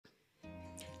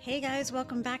Hey guys,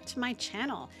 welcome back to my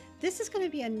channel. This is going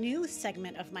to be a new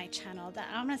segment of my channel that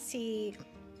I'm going to see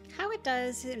how it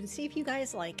does and see if you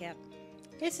guys like it.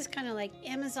 This is kind of like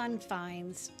Amazon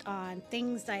finds on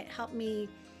things that help me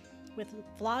with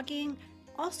vlogging,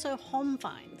 also home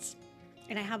finds.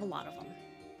 And I have a lot of them.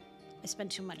 I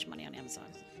spend too much money on Amazon,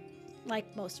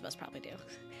 like most of us probably do.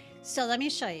 So let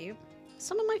me show you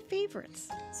some of my favorites.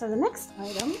 So the next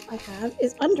item I have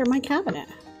is under my cabinet.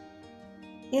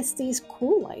 It's these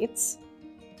cool lights.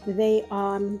 They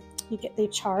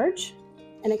charge,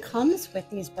 and it comes with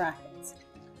these brackets.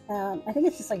 I think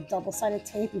it's just like double-sided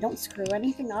tape. You don't screw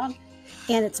anything on,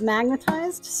 and it's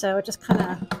magnetized, so it just kind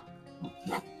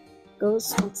of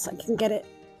goes. Once I can get it,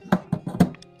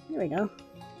 here we go.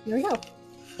 Here we go.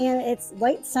 And it's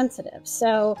light sensitive,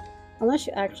 so unless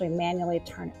you actually manually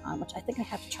turn it on, which I think I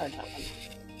have to charge that one,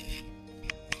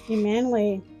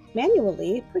 you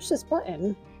manually push this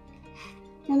button.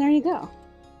 And there you go.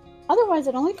 Otherwise,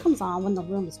 it only comes on when the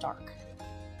room is dark.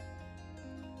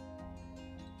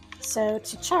 So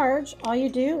to charge, all you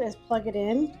do is plug it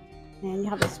in, and you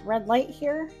have this red light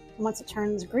here. And once it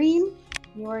turns green,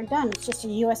 you are done. It's just a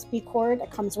USB cord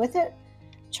that comes with it,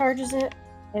 charges it,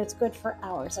 and it's good for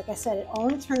hours. Like I said, it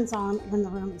only turns on when the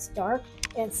room is dark.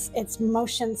 It's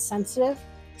motion sensitive,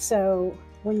 so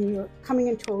when you're coming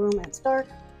into a room and it's dark,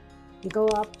 you go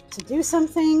up to do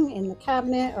something in the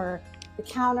cabinet or the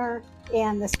counter,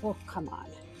 and this will come on.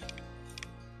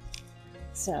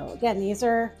 So again, these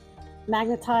are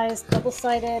magnetized,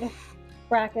 double-sided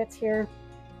brackets here,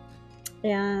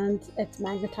 and it's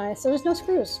magnetized, so there's no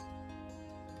screws.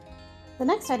 The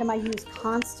next item I use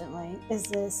constantly is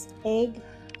this egg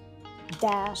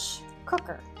dash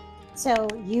cooker. So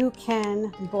you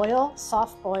can boil,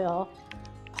 soft boil,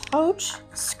 poach,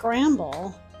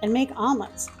 scramble, and make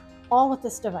omelets, all with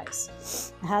this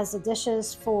device. It has the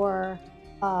dishes for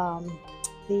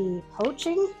the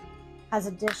poaching, has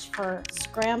a dish for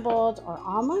scrambled or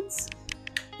omelets,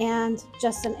 and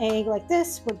just an egg like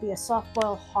this would be a soft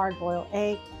boil, hard boil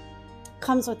egg.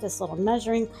 Comes with this little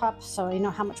measuring cup, so you know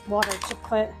how much water to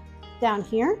put down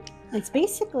here. It's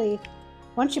basically,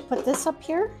 once you put this up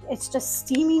here, it's just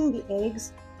steaming the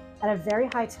eggs at a very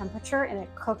high temperature, and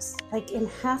it cooks like in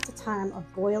half the time of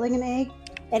boiling an egg.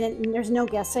 And there's no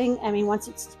guessing. I mean, once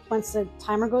the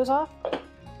timer goes off,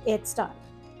 it's done.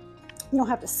 You don't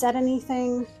have to set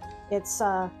anything. It's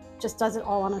just does it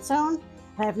all on its own.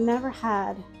 And I've never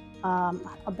had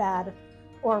a bad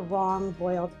or wrong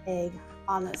boiled egg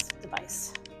on this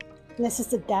device. And this is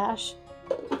the Dash.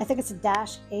 I think it's a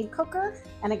Dash egg cooker.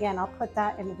 And again, I'll put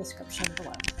that in the description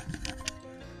below.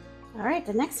 All right,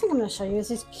 the next thing I'm going to show you is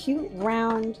these cute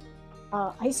round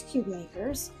ice cube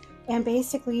makers. And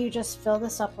basically you just fill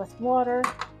this up with water,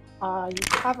 you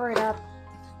cover it up,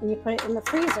 and you put it in the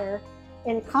freezer.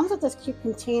 And it comes with this cute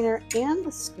container and the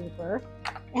scooper,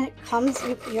 and it comes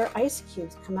with your ice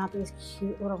cubes. Come out these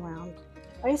cute little round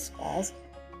ice balls.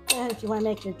 And if you want to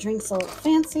make your drinks a little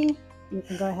fancy, you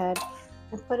can go ahead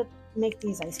and make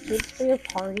these ice cubes for your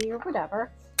party or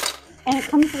whatever. And it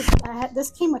comes with,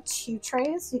 this came with 2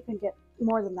 trays. You can get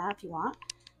more than that if you want.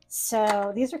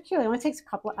 So these are cute. It only takes a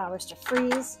couple of hours to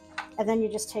freeze, and then you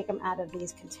just take them out of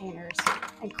these containers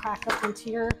and crack them into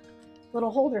your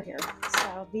little holder here.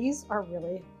 So these are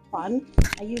really fun.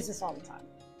 I use this all the time.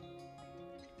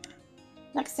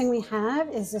 Next thing we have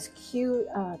is this cute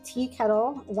tea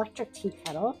kettle, electric tea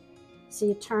kettle. So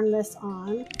you turn this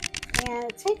on, and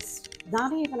it takes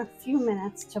not even a few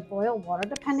minutes to boil water,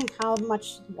 depending how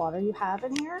much water you have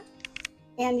in here.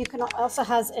 And you can also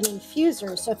has an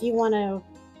infuser, so if you want to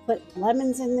put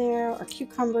lemons in there or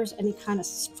cucumbers, any kind of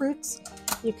fruits,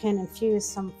 you can infuse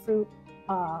some fruit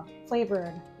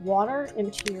flavored water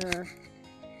into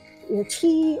your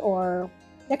tea, or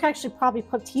you can actually probably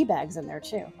put tea bags in there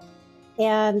too.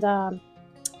 And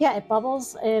yeah, it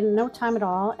bubbles in no time at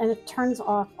all, and it turns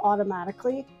off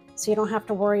automatically, so you don't have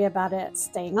to worry about it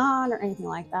staying on or anything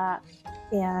like that.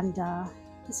 And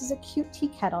this is a cute tea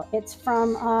kettle. It's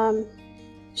from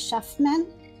Chefman.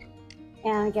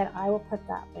 And again, I will put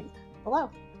that link below.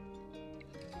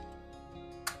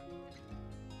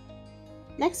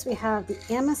 Next, we have the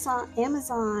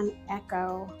Amazon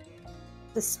Echo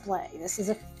display. This is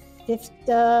a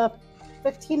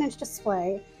 15-inch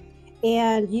display,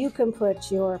 and you can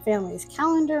put your family's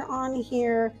calendar on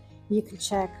here. You can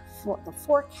check for the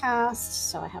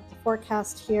forecast. So I have the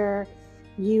forecast here.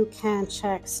 You can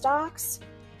check stocks.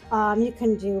 You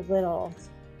can do little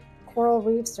coral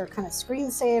reefs or kind of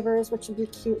screensavers, which would be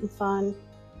cute and fun.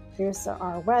 Here's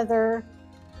our weather,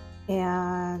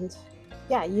 and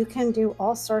yeah, you can do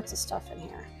all sorts of stuff in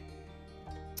here.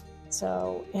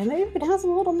 So, and it even has a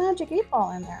little magic 8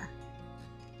 ball in there.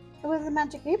 Look what the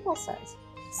Magic 8 Ball says.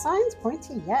 Signs point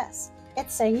to yes.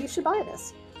 It's saying you should buy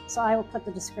this. So I will put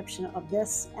the description of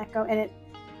this Echo, and it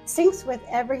syncs with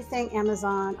everything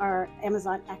Amazon or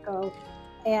Amazon Echo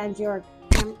and your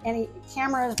any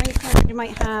cameras, ring cameras you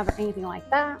might have, or anything like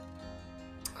that.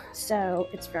 So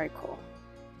it's very cool.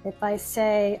 If I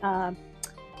say,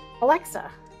 Alexa,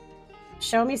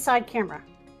 show me side camera.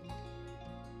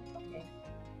 Okay.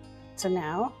 So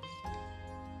now,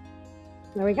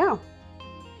 there we go.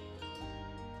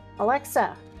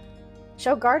 Alexa,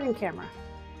 show garden camera.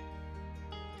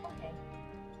 Okay.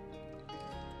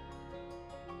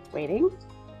 Waiting.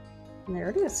 And there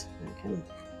it is. I can,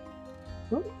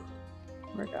 whoop,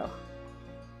 where we go?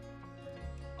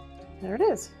 There it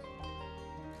is.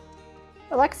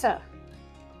 Alexa,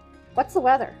 what's the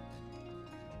weather?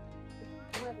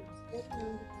 The weather is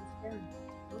 49 degrees Fahrenheit,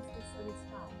 mostly sunny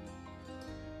skies.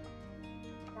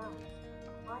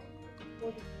 High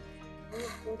 40 degrees, low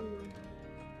 49 degrees.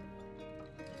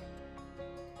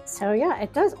 So yeah,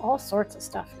 it does all sorts of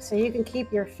stuff. So you can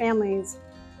keep your family's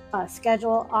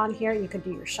schedule on here. You could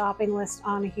do your shopping list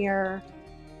on here.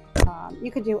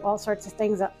 You could do all sorts of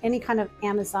things that any kind of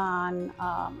Amazon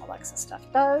Alexa stuff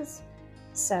does.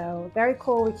 So very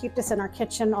cool. We keep this in our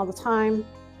kitchen all the time,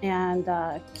 and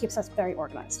keeps us very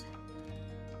organized.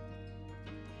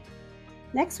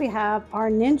 Next, we have our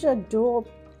Ninja Dual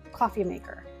Coffee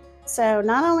Maker. So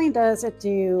not only does it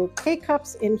do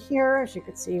K-cups in here, as you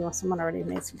can see, well, someone already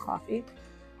made some coffee.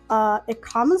 It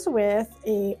comes with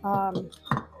a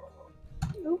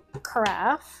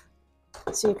carafe,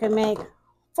 so you can make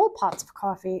full pots of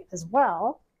coffee as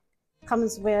well.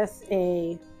 Comes with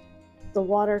the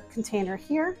water container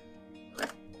here. It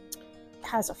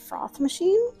has a froth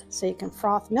machine, so you can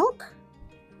froth milk.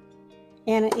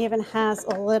 And it even has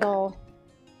a little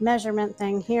measurement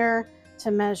thing here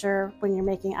to measure when you're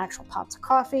making actual pots of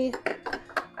coffee.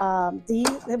 We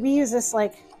use this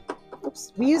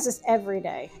we use this every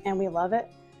day, and we love it.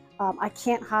 I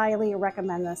can't highly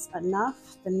recommend this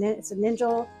enough. It's a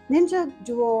Ninja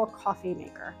Dual Coffee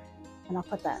Maker, and I'll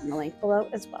put that in the link below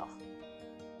as well.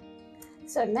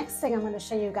 So next thing I'm going to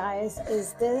show you guys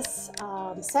is this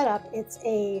setup. It's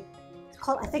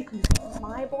called, I think,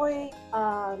 MyBoy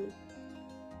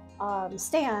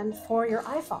stand for your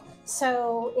iPhone.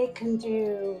 So it can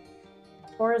do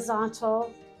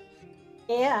horizontal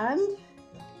and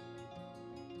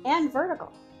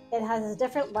vertical. It has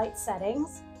different light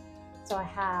settings. So I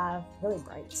have really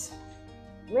bright,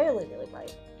 really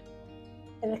bright,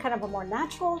 and kind of a more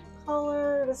natural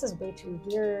color. This is way too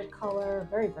weird color,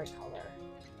 very bright color.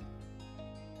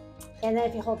 And then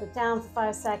if you hold it down for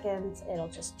 5 seconds, it'll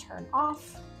just turn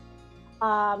off.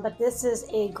 But this is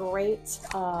a great,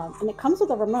 and it comes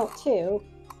with a remote too.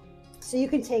 So you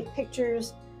can take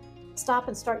pictures, stop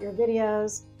and start your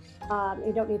videos.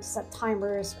 You don't need to set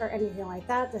timers or anything like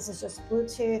that. This is just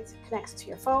Bluetooth, connects to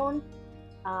your phone.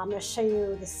 I'm going to show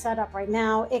you the setup right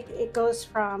now. It goes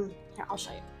from, here, I'll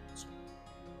show you.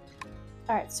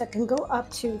 All right, so it can go up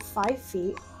to 5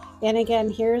 feet. And again,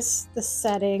 here's the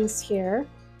settings here.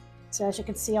 So as you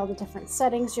can see, all the different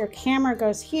settings. Your camera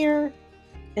goes here,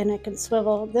 and it can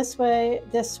swivel this way.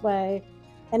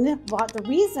 And the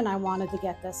reason I wanted to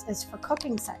get this is for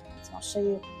cooking settings. I'll show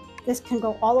you. This can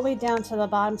go all the way down to the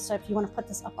bottom. So if you want to put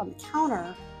this up on the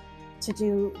counter to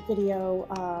do video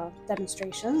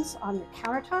demonstrations on your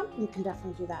countertop, you can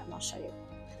definitely do that, and I'll show you.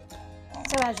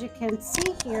 So as you can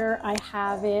see here, I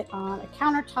have it on a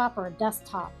countertop or a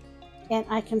desktop, and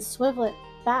I can swivel it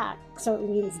back so it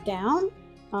leans down.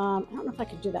 I don't know if I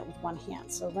could do that with one hand,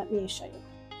 so let me show you.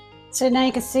 So now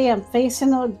you can see I'm facing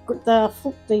the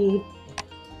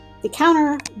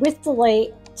counter with the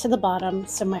light to the bottom.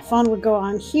 So my phone would go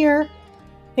on here,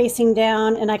 facing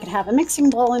down, and I could have a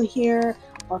mixing bowl in here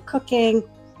or cooking,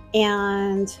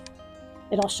 and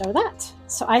it'll show that.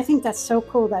 So I think that's so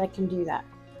cool that I can do that.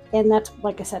 And that's,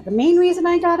 like I said, the main reason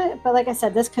I got it. But like I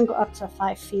said, this can go up to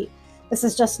 5 feet. This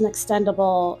is just an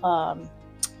extendable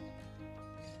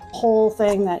whole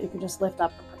thing that you can just lift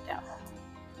up and put down.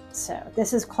 So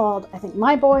this is called, I think,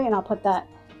 MyBoy, and I'll put that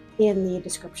in the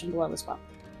description below as well.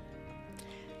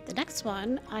 The next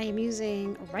one I am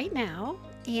using right now,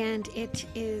 and it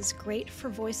is great for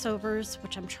voiceovers,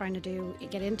 which I'm trying to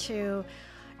get into.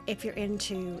 If you're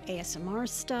into ASMR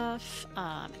stuff,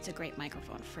 it's a great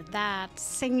microphone for that.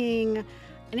 Singing,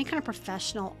 any kind of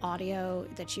professional audio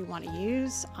that you want to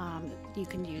use, you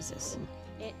can use this.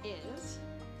 It is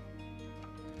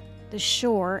the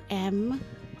Shure MV7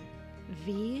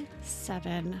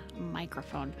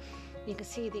 microphone. You can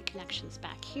see the connections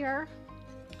back here.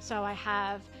 So I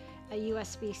have a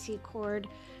USB-C cord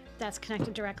that's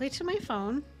connected directly to my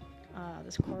phone.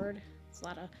 This cord It's a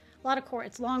lot of cord.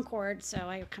 It's long cord, so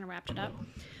I kind of wrapped it up.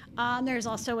 There's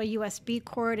also a USB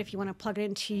cord if you want to plug it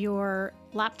into your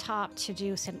laptop to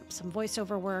do some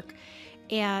voiceover work.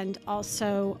 And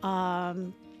also,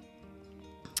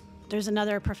 there's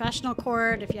another professional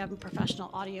cord. If you have professional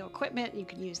audio equipment, you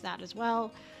can use that as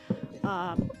well.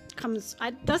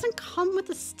 It doesn't come with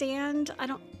a stand.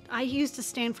 I used a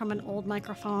stand from an old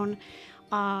microphone.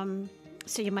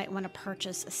 So you might want to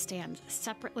purchase a stand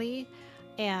separately.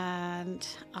 And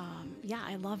yeah,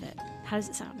 I love it. How does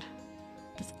it sound?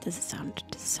 Does it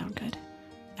sound good?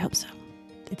 I hope so.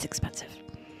 It's expensive.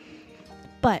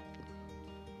 But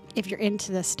if you're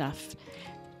into this stuff,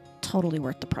 totally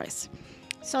worth the price.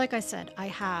 So like I said, I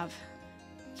have,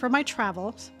 for my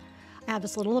travels, I have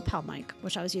this little lapel mic,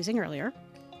 which I was using earlier.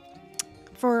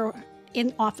 For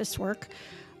in-office work,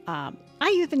 I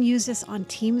even use this on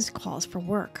Teams calls for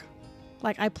work.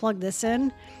 Like I plug this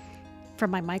in for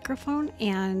my microphone,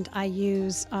 and I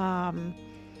use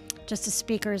just the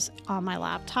speakers on my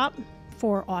laptop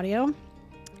for audio,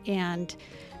 and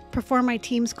perform my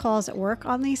Teams calls at work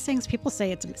on these things. People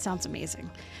say it sounds amazing.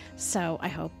 So I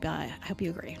hope you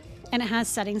agree. And it has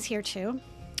settings here too.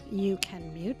 You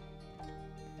can mute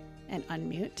and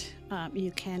unmute.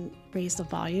 You can raise the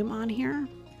volume on here.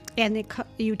 And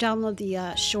you download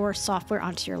the Shure software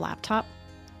onto your laptop.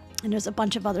 And there's a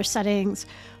bunch of other settings,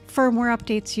 firmware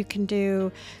updates you can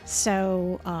do.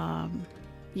 So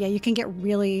yeah, you can get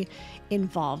really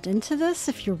involved into this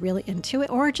if you're really into it,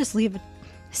 or just leave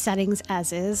settings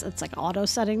as is. It's like auto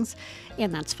settings,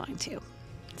 and that's fine too.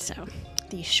 So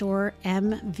the Shure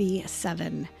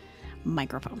MV7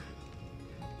 microphone.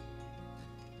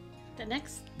 The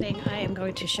next thing I am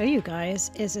going to show you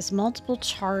guys is this multiple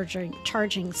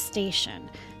charging station.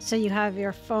 So you have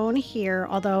your phone here,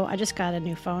 although I just got a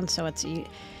new phone, so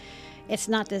it's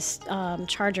not this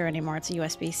charger anymore. It's a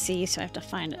USB-C, so I have to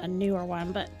find a newer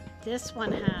one. But this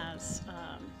one has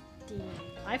the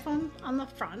iPhone on the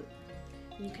front.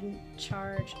 You can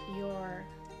charge your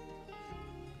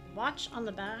watch on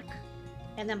the back,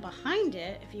 and then behind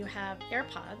it, if you have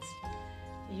AirPods,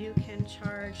 you can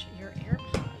charge your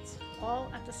AirPods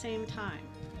all at the same time.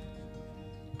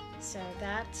 So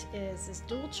that is this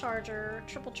dual charger,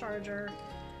 triple charger.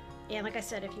 And like I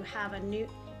said, if you have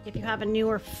a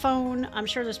newer phone, I'm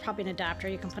sure there's probably an adapter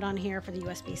you can put on here for the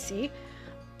USB-C,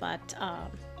 but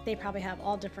they probably have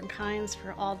all different kinds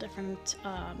for all different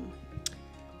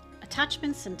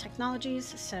attachments and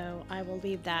technologies. So I will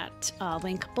leave that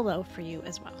link below for you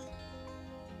as well.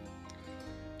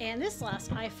 And this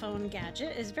last iPhone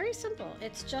gadget is very simple.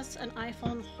 It's just an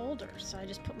iPhone holder. So I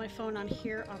just put my phone on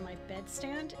here on my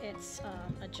bedstand. It's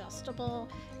adjustable,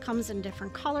 comes in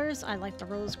different colors. I like the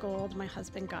rose gold. My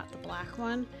husband got the black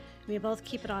one. We both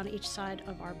keep it on each side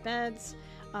of our beds.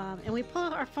 And we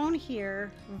put our phone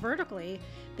here vertically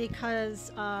because,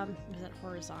 is that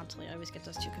horizontally? I always get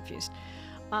those two confused.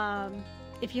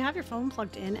 If you have your phone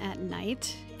plugged in at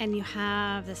night and you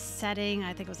have this setting,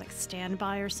 I think it was like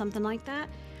standby or something like that,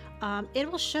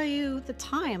 it will show you the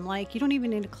time. Like you don't even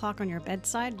need a clock on your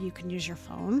bedside. You can use your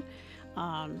phone.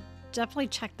 Definitely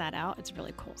check that out. It's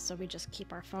really cool. So we just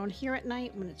keep our phone here at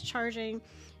night when it's charging.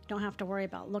 You don't have to worry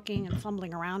about looking and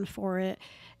fumbling around for it. It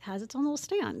has its own little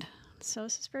stand. So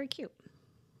this is very cute.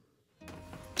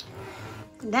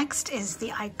 Next is the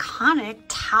iconic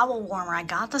towel warmer. I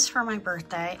got this for my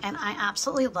birthday and I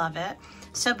absolutely love it.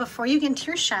 So before you get into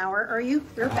your shower or your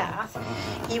bath,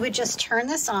 you would just turn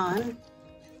this on,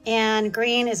 and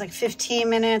green is like 15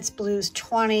 minutes, blue's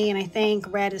 20, and I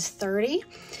think red is 30.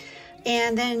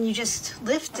 And then you just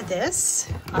lift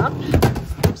this up.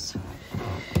 Oops.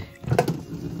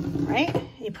 Right?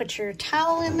 You put your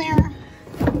towel in there.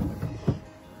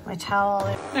 My towel.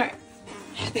 All right.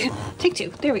 Take two.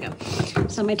 There we go.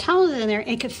 So my towel is in there.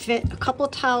 It could fit a couple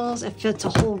of towels. It fits a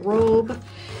whole robe.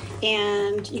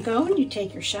 And you go and you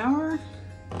take your shower.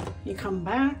 You come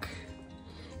back.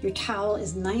 Your towel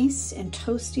is nice and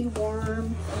toasty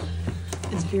warm.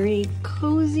 It's very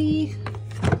cozy.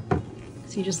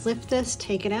 So you just lift this,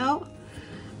 take it out,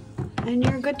 and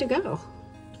you're good to go.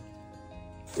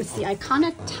 It's the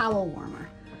iconic towel warmer.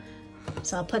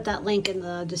 So I'll put that link in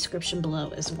the description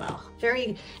below as well.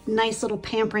 Very nice little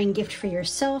pampering gift for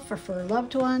yourself or for a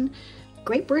loved one.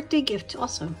 Great birthday gift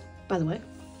also, by the way.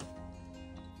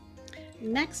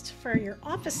 Next, for your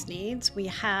office needs, we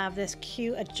have this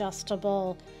cute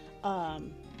adjustable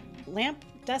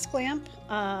desk lamp.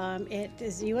 It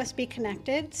is USB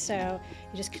connected, so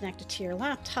you just connect it to your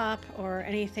laptop or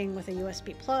anything with a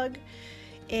USB plug.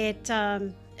 It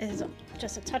is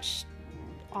just a touch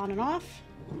on and off,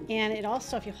 and it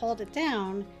also, if you hold it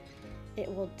down,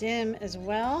 it will dim as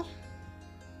well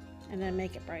and then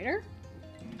make it brighter.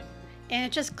 And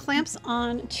it just clamps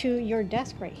on to your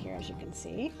desk right here, as you can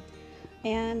see.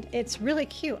 And it's really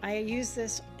cute. I use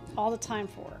this all the time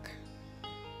for work.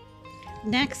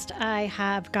 Next, I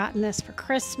have gotten this for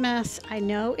Christmas. I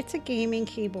know it's a gaming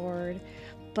keyboard,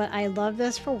 but I love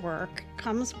this for work.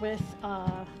 Comes with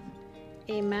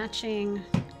a matching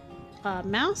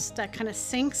mouse that kind of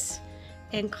syncs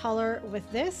in color with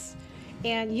this.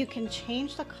 And you can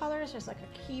change the colors. There's like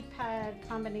a keypad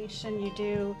combination you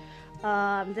do.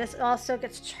 This also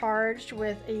gets charged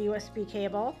with a USB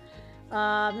cable.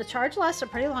 The charge lasts a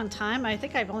pretty long time. I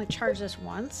think I've only charged this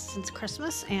once since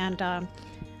Christmas, and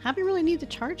haven't really needed to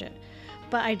charge it.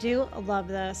 But I do love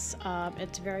this.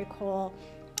 It's very cool.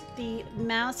 The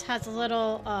mouse has a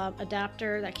little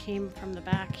adapter that came from the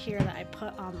back here that I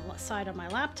put on the side of my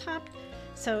laptop,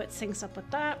 so it syncs up with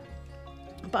that.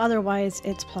 But otherwise,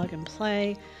 it's plug and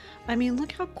play. I mean,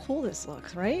 look how cool this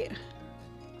looks, right?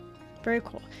 Very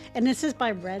cool. And this is by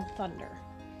Red Thunder.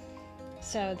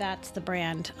 So that's the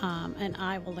brand, and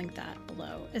I will link that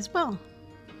below as well.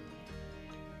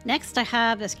 Next, I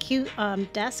have this cute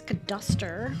desk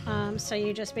duster. So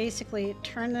you just basically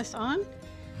turn this on,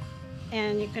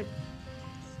 and you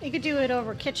could do it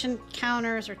over kitchen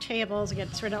counters or tables. It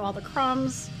gets rid of all the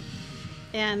crumbs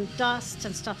and dust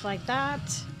and stuff like that.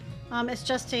 It's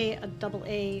just a double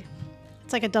A.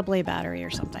 It's like a double A battery or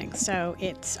something. So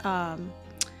it's I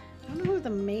don't know who the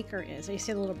maker is. You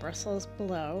see the little bristles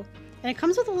below, and it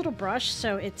comes with a little brush,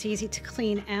 so it's easy to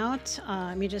clean out.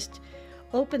 You just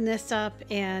open this up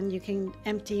and you can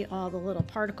empty all the little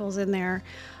particles in there.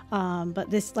 But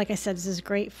this, like I said, this is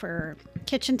great for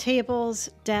kitchen tables,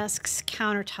 desks,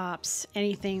 countertops,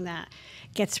 anything that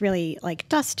gets really like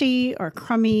dusty or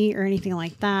crummy or anything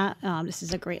like that. This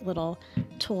is a great little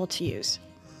tool to use.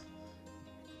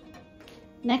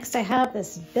 Next, I have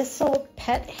this Bissell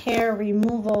pet hair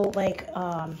removal, like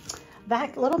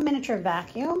little miniature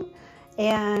vacuum.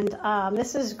 And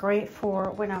this is great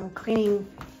for when I'm cleaning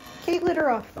cat litter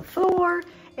off the floor.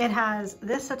 It has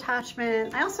this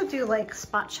attachment. I also do like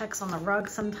spot checks on the rug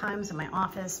sometimes in my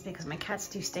office because my cats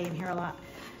do stay in here a lot.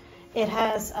 It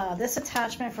has this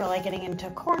attachment for like getting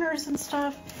into corners and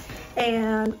stuff.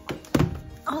 And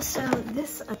also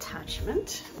this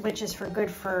attachment, which is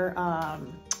good for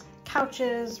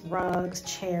couches, rugs,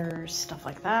 chairs, stuff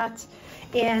like that.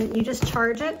 And you just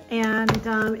charge it and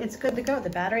it's good to go. The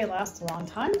battery lasts a long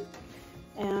time.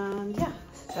 And yeah,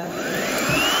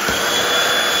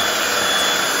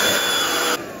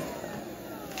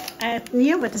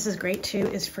 you know what this is great too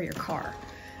is for your car.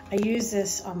 I use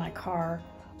this on my car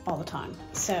all the time.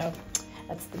 So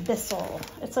that's the Bissell.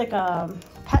 It's like a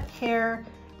pet hair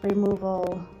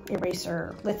removal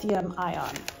eraser, lithium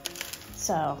ion.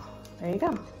 So there you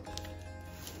go.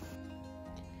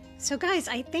 So guys,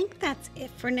 I think that's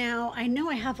it for now. I know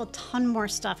I have a ton more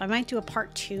stuff. I might do a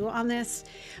part 2 on this,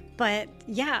 but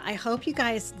yeah, I hope you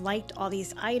guys liked all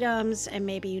these items and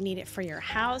maybe you need it for your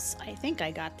house. I think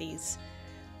I got these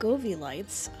Govee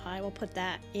lights. I will put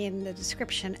that in the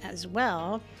description as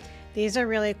well. These are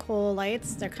really cool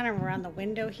lights. They're kind of around the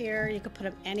window here. You could put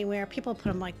them anywhere. People put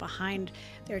them like behind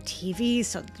their TVs,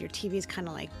 so your TV is kind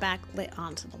of like backlit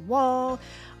onto the wall,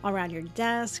 around your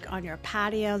desk, on your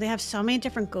patio. They have so many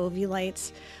different Govee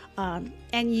lights,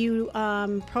 and you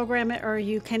program it, or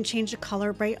you can change the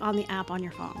color right on the app on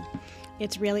your phone.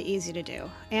 It's really easy to do.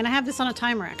 And I have this on a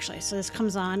timer actually, so this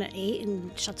comes on at 8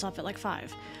 and shuts off at like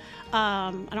 5.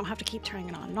 I don't have to keep turning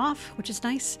it on and off, which is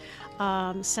nice.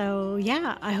 So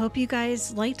yeah, I hope you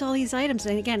guys liked all these items.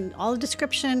 And again, all the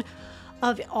description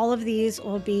of all of these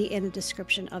will be in the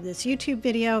description of this YouTube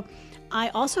video. I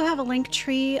also have a link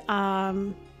tree.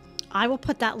 I will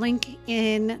put that link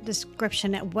in the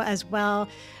description as well.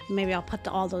 Maybe I'll put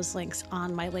all those links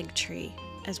on my link tree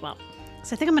as well.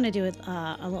 So I think I'm going to do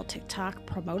a little TikTok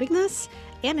promoting this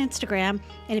and Instagram.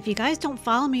 And if you guys don't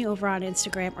follow me over on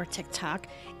Instagram or TikTok,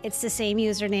 it's the same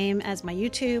username as my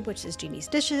YouTube, which is Jeannie's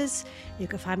Dishes. You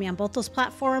can find me on both those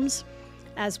platforms,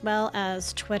 as well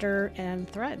as Twitter and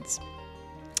Threads.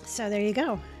 So there you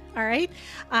go. All right.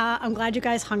 I'm glad you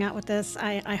guys hung out with this.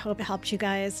 I hope it helped you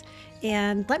guys.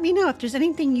 And let me know if there's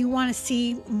anything you want to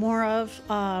see more of,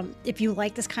 if you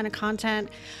like this kind of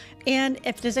content. And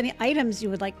if there's any items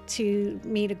you would like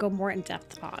me to go more in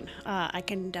depth on, I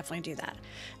can definitely do that.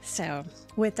 So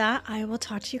with that, I will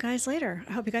talk to you guys later.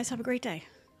 I hope you guys have a great day.